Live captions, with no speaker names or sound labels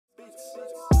Hi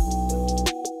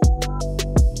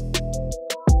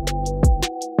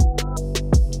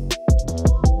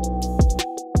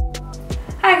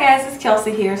guys, it's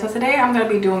Kelsey here. So today I'm going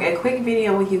to be doing a quick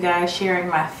video with you guys sharing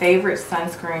my favorite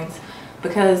sunscreens,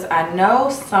 because I know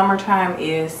summertime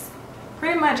is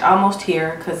pretty much almost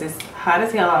here because it's hot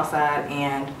as hell outside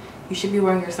and you should be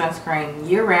wearing your sunscreen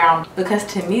year round, because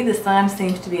to me the sun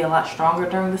seems to be a lot stronger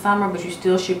during the summer, but you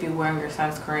still should be wearing your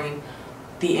sunscreen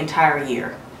the entire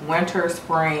year. Winter,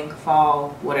 spring,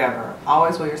 fall, whatever.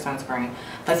 Always wear your sunscreen.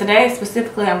 But today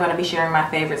specifically I'm going to be sharing my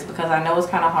favorites, because I know it's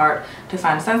kind of hard to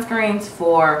find sunscreens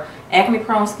for acne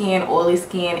prone skin, oily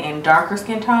skin, and darker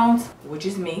skin tones, which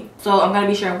is me. So I'm going to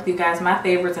be sharing with you guys my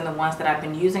favorites and the ones that I've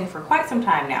been using for quite some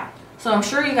time now. So I'm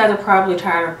sure you guys are probably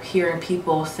tired of hearing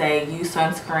people say use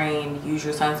sunscreen, use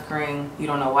your sunscreen, you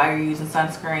don't know why you're using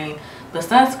sunscreen. But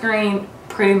sunscreen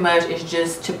pretty much is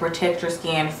just to protect your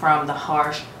skin from the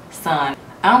harsh sun.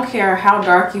 I don't care how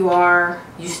dark you are,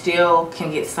 you still can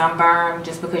get sunburn.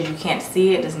 Just because you can't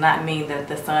see it does not mean that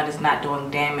the sun is not doing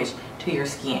damage to your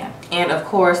skin. And of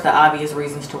course, the obvious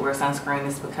reasons to wear sunscreen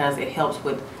is because it helps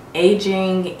with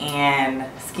aging and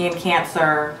skin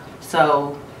cancer.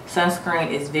 So sunscreen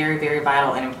is very, very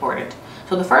vital and important.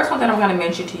 So the first one that I'm going to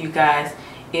mention to you guys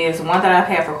is one that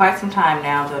I've had for quite some time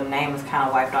now. The name is kind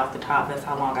of wiped off the top. That's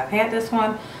how long I've had this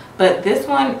one. But this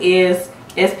one is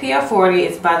SPF 40.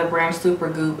 It's by the brand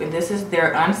Supergoop, and this is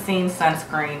their unseen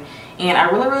sunscreen. And I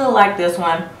really like this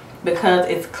one because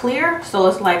it's clear, so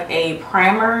it's like a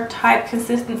primer type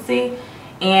consistency,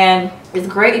 and it's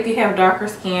great if you have darker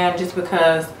skin just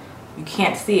because you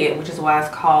can't see it, which is why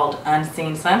it's called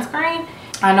unseen sunscreen.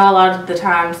 I know a lot of the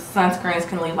times sunscreens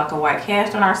can leave like a white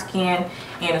cast on our skin,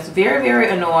 and it's very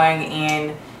annoying,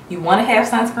 and you want to have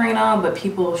sunscreen on, but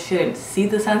people shouldn't see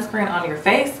the sunscreen on your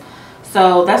face.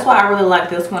 So that's why I really like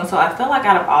this one. So I feel like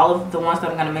out of all of the ones that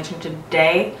I'm going to mention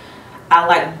today, I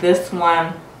like this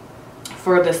one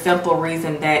for the simple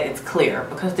reason that it's clear,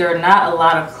 because there are not a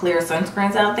lot of clear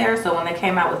sunscreens out there. So when they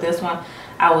came out with this one,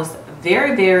 I was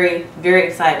very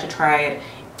excited to try it.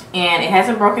 And it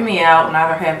hasn't broken me out,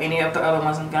 neither have any of the other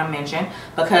ones I'm going to mention,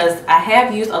 because I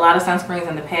have used a lot of sunscreens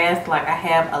in the past. Like, I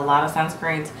have a lot of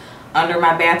sunscreens under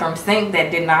my bathroom sink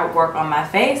that did not work on my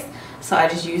face. So I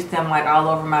just used them like all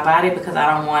over my body because I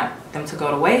don't want them to go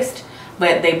to waste.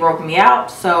 But they broke me out,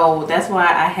 so that's why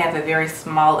I have a very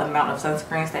small amount of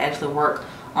sunscreens that actually work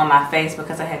on my face,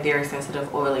 because I have very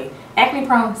sensitive, oily, acne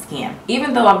prone skin.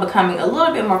 Even though I'm becoming a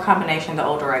little bit more combination the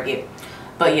older I get.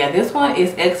 But yeah, this one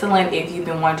is excellent if you've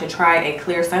been wanting to try a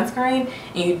clear sunscreen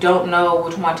and you don't know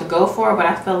which one to go for. But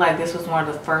I feel like this was one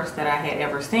of the first that I had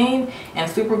ever seen. And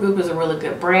Supergoop is a really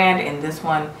good brand, and this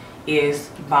one is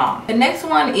bomb. The next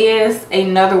one is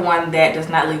another one that does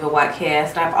not leave a white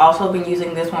cast. I've also been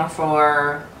using this one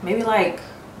for maybe like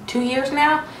 2 years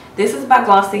now. This is by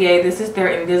Glossier. This is their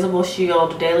Invisible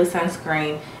Shield Daily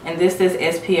Sunscreen, and this is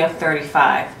SPF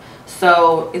 35.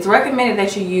 So it's recommended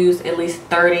that you use at least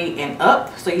 30 and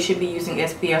up. So you should be using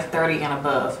SPF 30 and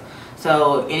above.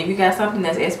 So if you got something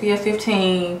that's SPF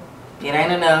 15, it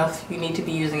ain't enough. You need to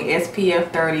be using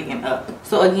SPF 30 and up.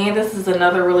 So again, this is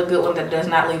another really good one that does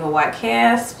not leave a white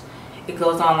cast. It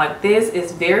goes on like this.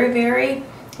 It's very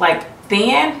like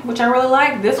thin, which I really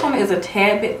like. This one is a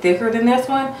tad bit thicker than this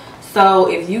one. So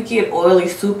if you get oily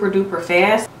super duper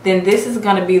fast, then this is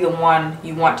going to be the one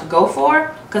you want to go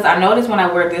for. Because I notice when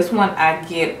I wear this one, I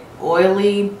get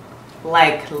oily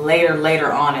like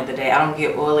later on in the day. I don't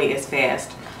get oily as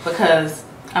fast, because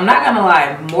I'm not gonna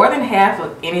lie, more than half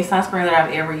of any sunscreen that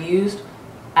I've ever used,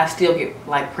 I still get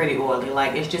like pretty oily.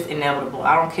 Like, it's just inevitable.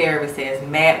 I don't care if it says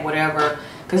matte, whatever.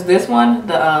 Because this one,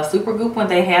 the Supergoop one,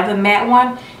 they have the matte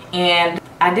one, and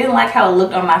I didn't like how it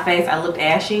looked on my face. I looked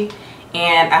ashy,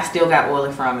 and I still got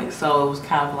oily from it. So it was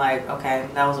kind of like, okay,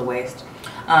 that was a waste.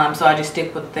 So I just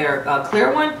stick with their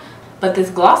clear one. But this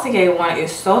Glossier one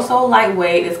is so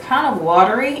lightweight. It's kind of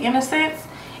watery in a sense.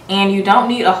 And you don't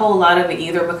need a whole lot of it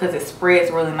either, because it spreads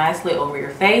really nicely over your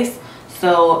face.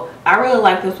 So I really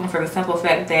like this one for the simple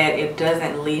fact that it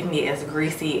doesn't leave me as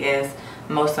greasy as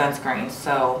most sunscreens.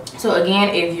 So again,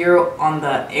 if you're on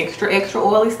the extra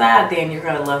oily side, then you're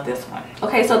gonna love this one.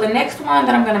 Okay, so the next one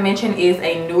that I'm gonna mention is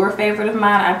a newer favorite of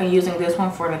mine. I've been using this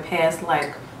one for the past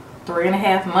like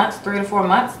 3.5 months, 3 to 4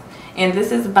 months. And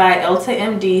this is by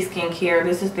EltaMD Skincare.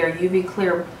 This is their UV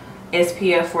Clear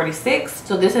SPF 46.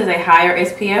 So this is a higher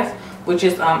SPF, which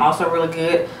is also really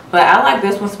good. But I like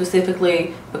this one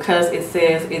specifically because it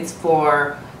says it's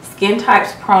for skin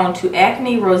types prone to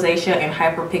acne, rosacea, and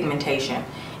hyperpigmentation.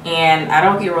 And I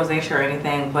don't get rosacea or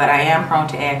anything, but I am prone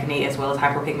to acne as well as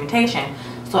hyperpigmentation.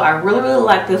 So I really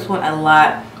like this one a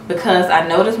lot, because I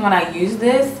noticed when I use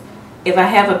this, if I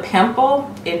have a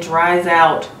pimple, it dries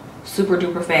out super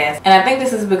duper fast. And I think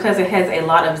this is because it has a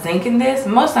lot of zinc in this.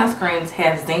 Most sunscreens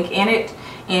have zinc in it,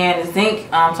 and zinc,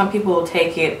 some people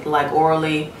take it like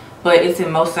orally, but it's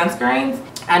in most sunscreens.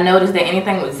 I noticed that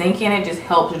anything with zinc in it just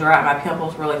helps dry out my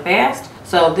pimples really fast.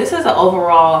 So this is an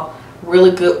overall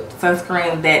really good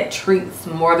sunscreen that treats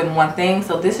more than one thing.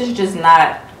 So this is just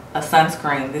not a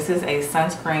sunscreen. This is a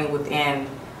sunscreen within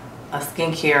a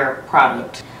skincare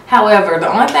product. However,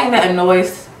 the only thing that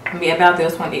annoys me about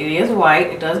this one, it is white.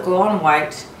 It does go on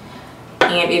white.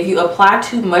 And if you apply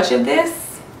too much of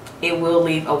this, it will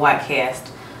leave a white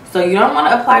cast. So you don't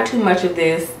want to apply too much of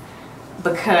this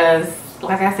because,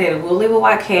 like I said, it will leave a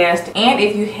white cast. And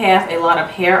if you have a lot of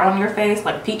hair on your face,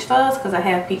 like peach fuzz, because I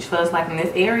have peach fuzz like in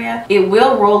this area, it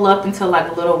will roll up into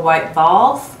like little white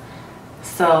balls.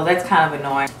 So that's kind of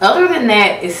annoying. Other than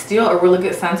that, it's still a really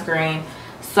good sunscreen.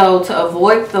 So to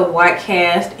avoid the white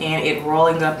cast and it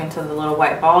rolling up into the little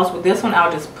white balls, with this one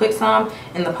I'll just put some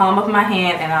in the palm of my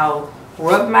hand and I'll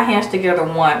rub my hands together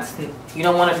once. You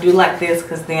don't want to do like this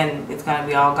because then it's going to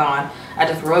be all gone. I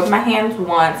just rub my hands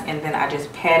once and then I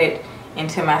just pat it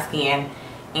into my skin,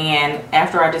 and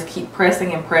after I just keep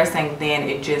pressing and pressing, then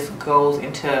it just goes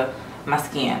into my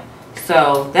skin.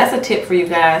 So that's a tip for you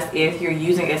guys if you're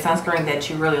using a sunscreen that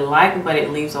you really like but it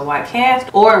leaves a white cast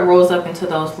or it rolls up into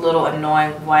those little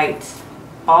annoying white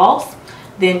balls.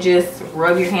 Then just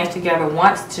rub your hands together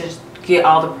once to get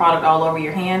all the product all over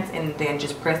your hands and then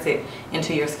just press it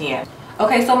into your skin.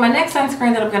 Okay, so my next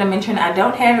sunscreen that I'm going to mention, I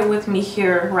don't have it with me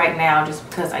here right now just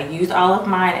because I used all of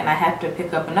mine and I have to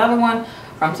pick up another one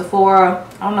from Sephora.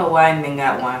 I don't know why I didn't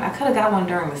got one. I could have got one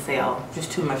during the sale.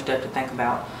 Just too much stuff to think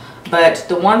about. But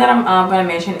the one that I'm going to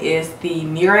mention is the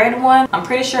Murad one. I'm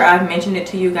pretty sure I've mentioned it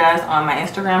to you guys on my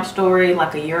Instagram story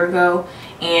like a year ago.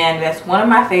 And that's one of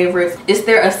my favorites. It's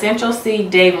their Essential C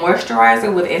Day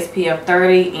Moisturizer with SPF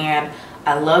 30. And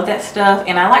I love that stuff.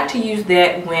 And I like to use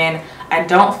that when I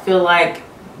don't feel like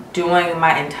doing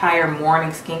my entire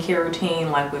morning skincare routine,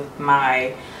 like with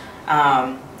my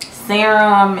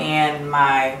serum and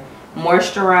my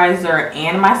moisturizer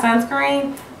and my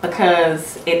sunscreen,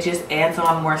 because it just adds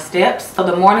on more steps. So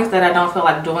the mornings that I don't feel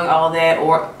like doing all that,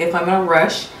 or if I'm in a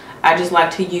rush, I just like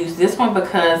to use this one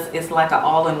because it's like an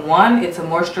all-in-one. It's a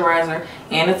moisturizer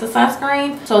and it's a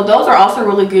sunscreen. So those are also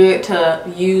really good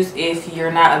to use if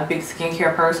you're not a big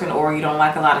skincare person or you don't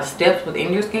like a lot of steps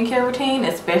within your skincare routine,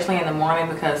 especially in the morning,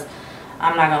 because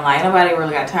I'm not gonna lie, nobody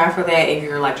really got time for that if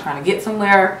you're like trying to get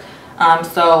somewhere.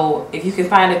 So if you can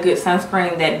find a good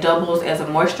sunscreen that doubles as a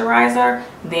moisturizer,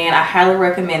 then I highly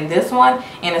recommend this one.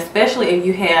 And especially if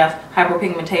you have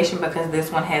hyperpigmentation, because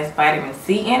this one has vitamin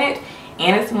C in it,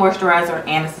 and it's a moisturizer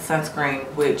and it's a sunscreen,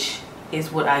 which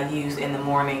is what I use in the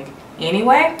morning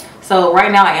anyway. So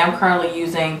right now I am currently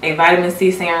using a vitamin C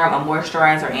serum, a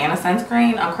moisturizer, and a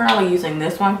sunscreen. I'm currently using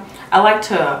this one. I like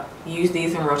to use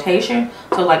these in rotation.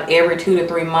 So like every 2 to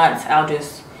 3 months I'll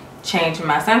just change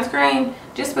my sunscreen,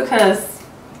 just because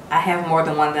I have more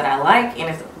than one that I like,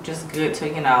 and it's just good to,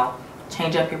 you know,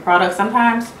 change up your product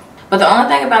sometimes. But the only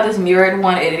thing about this Murad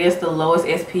one, it is the lowest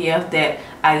SPF that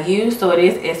I use, so it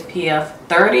is SPF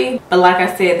 30. But like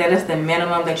I said, that is the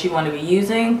minimum that you want to be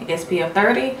using, SPF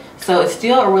 30. So it's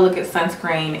still a really good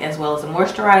sunscreen as well as a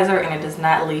moisturizer, and it does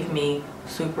not leave me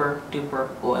super duper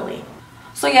oily.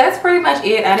 So yeah, that's pretty much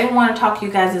it. I didn't want to talk you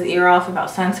guys' ear off about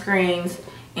sunscreens,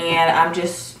 and I'm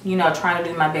just, you know, trying to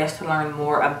do my best to learn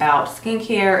more about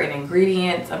skincare and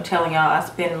ingredients. I'm telling y'all, I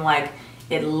spend like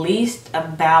at least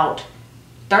about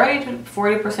 30 to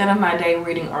 40% of my day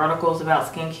reading articles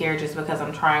about skincare, just because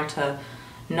I'm trying to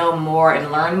know more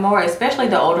and learn more. Especially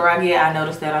the older I get, I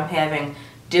notice that I'm having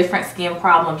different skin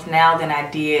problems now than I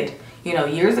did, you know,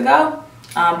 years ago,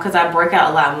 because I break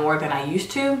out a lot more than I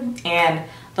used to. And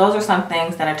those are some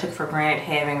things that I took for granted,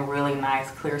 having really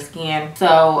nice clear skin.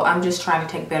 So I'm just trying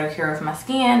to take better care of my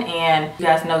skin. And you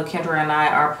guys know Kendra and I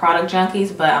are product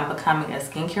junkies, but I'm becoming a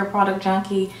skincare product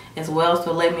junkie as well.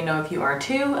 So let me know if you are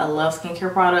too. I love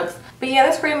skincare products. But yeah,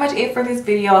 that's pretty much it for this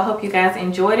video. I hope you guys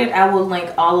enjoyed it. I will link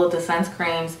all of the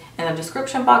sunscreens in the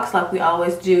description box like we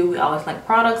always do. We always link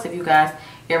products. If you guys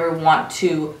ever want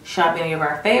to shop any of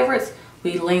our favorites,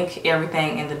 we link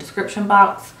everything in the description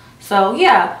box. So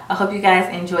yeah, I hope you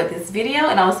guys enjoyed this video,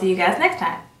 and I will see you guys next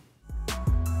time.